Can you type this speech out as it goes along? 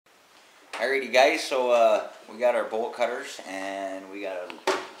Alrighty guys, so we got our bolt cutters and we gotta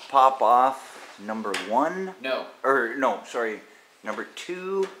pop off number 1. Number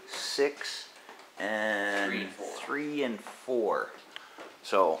 2, 6, and 3 and 4.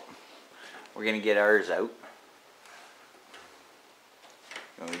 So we're gonna get ours out.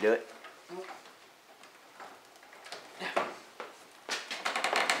 You want me to do it?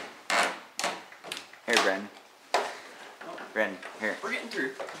 Here, Bren. Bren, here. We're getting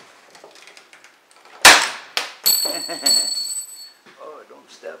through. Oh, don't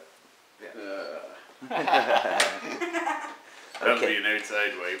step. That'll Okay. be an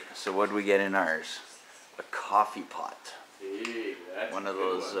outside wipe. So what do we get in ours? A coffee pot. Hey, that's One a of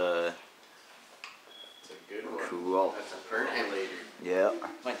good those, one. That's a good one. cool. That's a percolator. Yeah.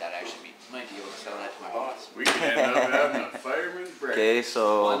 Might be able to sell that to my boss. We can end up having a fireman's breakfast. Okay,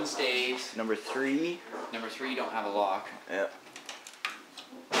 so One stays. number 3. Number 3 don't have a lock. Yeah.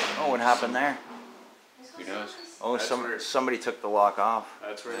 Oh, what happened there? Who knows? Oh, That's where- somebody took the lock off.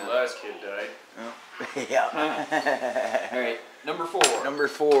 That's where the last kid died. Oh. Yeah. Alright, number 4. Number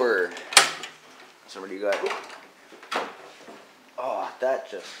 4. So what do you got? Oh, that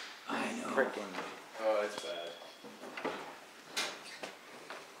just I know. freaking. Oh, it's bad.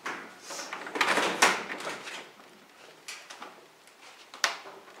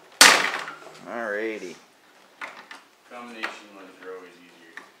 Alrighty. Combination ones are always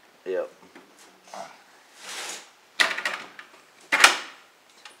easier. Yep.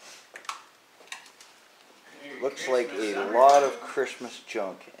 Merry Looks like Christmas, a summertime. lot of Christmas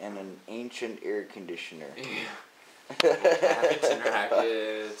junk and an ancient air conditioner. Rabbits and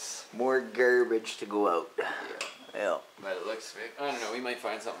rackets. More garbage to go out. Yeah. Yeah. But it looks big. I don't know, we might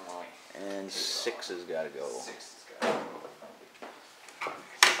find something while And 6 has got to go. 6 has got.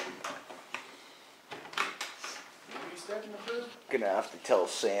 You starting to poop? Gonna have to tell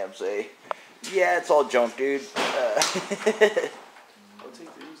Sam, say, yeah, it's all junk, dude. I'll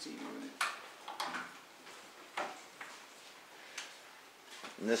take the easy unit.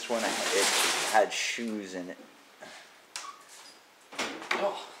 And this one, it had shoes in it.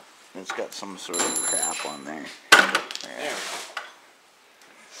 Oh, It's got some sort of crap on there. there.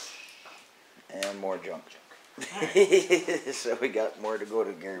 And more junk. So we got more to go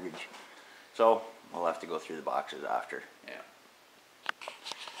to garbage. So we'll have to go through the boxes after. Yeah.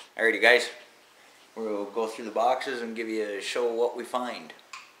 Alrighty guys, we'll go through the boxes and give you a show of what we find.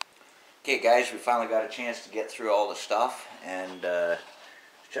 Okay guys, we finally got a chance to get through all the stuff, and it's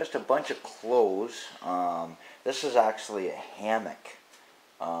just a bunch of clothes. This is actually a hammock,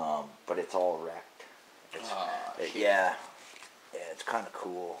 but it's all wrecked. Yeah, it's kind of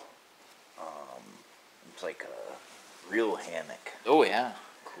cool. It's like a real hammock. Oh yeah.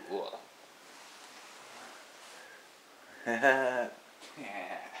 Cool. Yeah.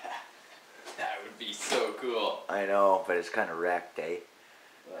 That would be so cool. I know, but it's kind of wrecked, eh?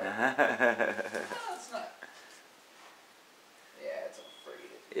 No, it's not. Yeah, it's all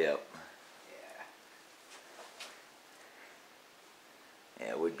freighted. Yep. Yeah. Yeah,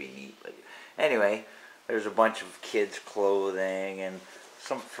 it would be neat. But anyway, there's a bunch of kids' clothing and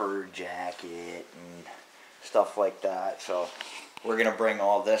some fur jacket and stuff like that. So we're gonna bring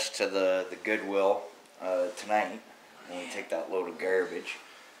all this to the Goodwill tonight when we take that load of garbage.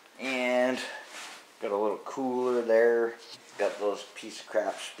 And got a little cooler there. Got those piece of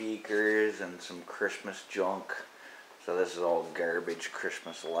crap speakers and some Christmas junk. So this is all garbage,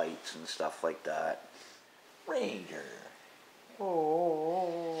 Christmas lights and stuff like that. Ranger.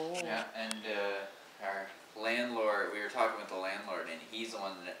 Oh. Yeah, and our landlord, we were talking with the landlord, and he's the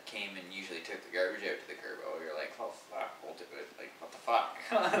one that came and usually took the garbage out to the curb. Oh, we were like, oh fuck, we'll do it. Like, what the fuck?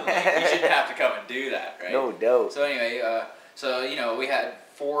 Like, we shouldn't have to come and do that, right? No doubt. So anyway, so you know, we had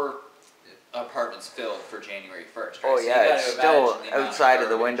 4 apartments filled for January 1st. Right? Oh So you yeah, gotta it's still imagine the amount outside of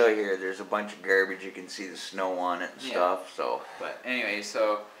the garbage. window here. There's a bunch of garbage. You can see the snow on it and Yeah. stuff. So But anyway,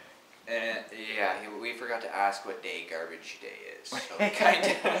 so yeah, we forgot to ask what day garbage day is. So kind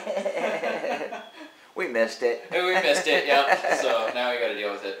of. we missed it. We missed it, yeah. So now we got to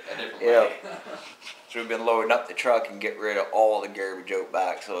deal with it a different Yep. way. So we've been loading up the truck and get rid of all the garbage out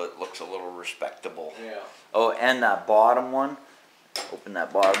back, so it looks a little respectable. Yeah. Oh, and that bottom one. Open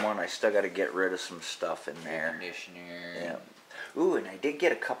that bottom one. I still got to get rid of some stuff in there. Conditioner. Yeah. Ooh, and I did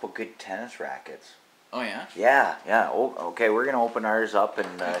get a couple good tennis rackets. Oh yeah. Yeah, yeah. Oh, okay, we're gonna open ours up and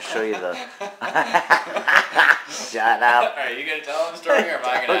show you the. Shut up. Are you gonna tell them the story, or am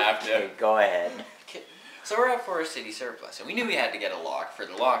I gonna have to? Okay, go ahead. Okay. So we're at Forest City Surplus, and we knew we had to get a lock for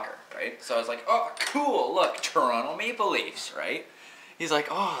the locker, right? So I was like, oh, cool, look, Toronto Maple Leafs, right? He's like,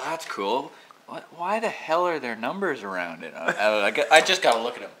 oh, that's cool. What? Why the hell are there numbers around it? I just gotta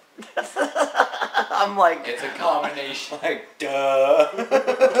look at him. I'm like, It's a combination. like, duh.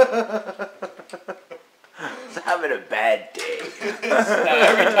 He's having a bad day. Now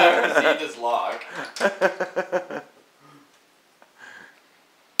every time we see this lock.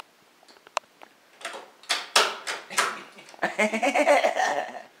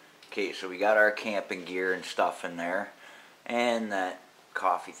 Okay, so we got our camping gear and stuff in there, and that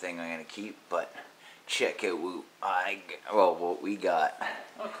coffee thing I'm gonna keep. But check out what we got.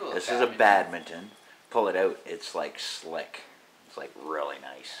 Oh, cool. This is a badminton. Pull it out. It's like slick. It's like really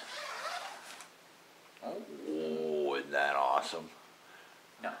nice. Oh, isn't that awesome?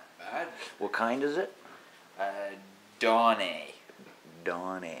 Not bad. What kind is it? Donne.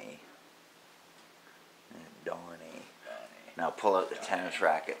 Donne. Now pull out the tennis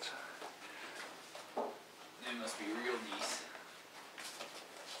rackets. They must be real nice.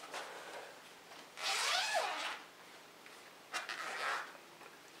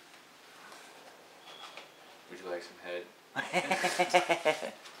 Would you like some head?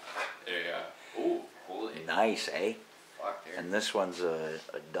 There you go. Ooh, holy. Nice, eh? Fuck there. And this one's a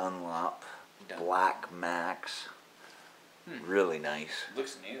Dunlop Dunlop. Black Max. Really nice.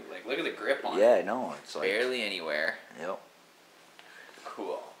 Looks new. Like, look at the grip on it. Yeah, I know. It's like Barely anywhere. Yep.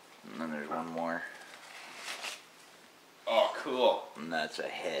 Cool. And then there's one more, Oh, cool. and that's a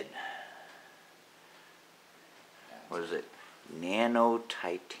head. What is it? Nano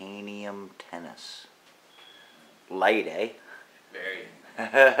titanium tennis. Light, eh? Very.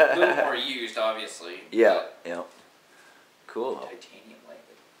 A little more used, obviously. Yeah. Yep. Cool. but Titanium light.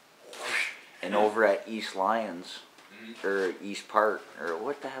 And over at East Lyons, Mhm. or East Park, or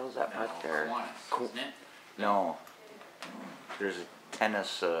what the hell is that park there? Kiwanis, isn't it? No. There's a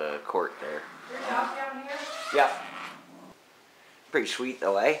tennis court there. Your job down here? Yeah. Pretty sweet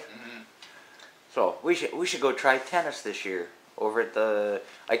though, eh? Mhm. So we should go try tennis this year over at the,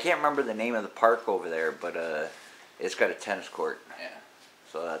 I can't remember the name of the park over there, but it's got a tennis court, Yeah.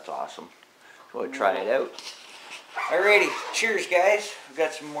 so that's awesome. We'll try it out. Alrighty, cheers guys. We've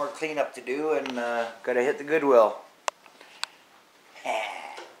got some more cleanup to do and gotta hit the Goodwill.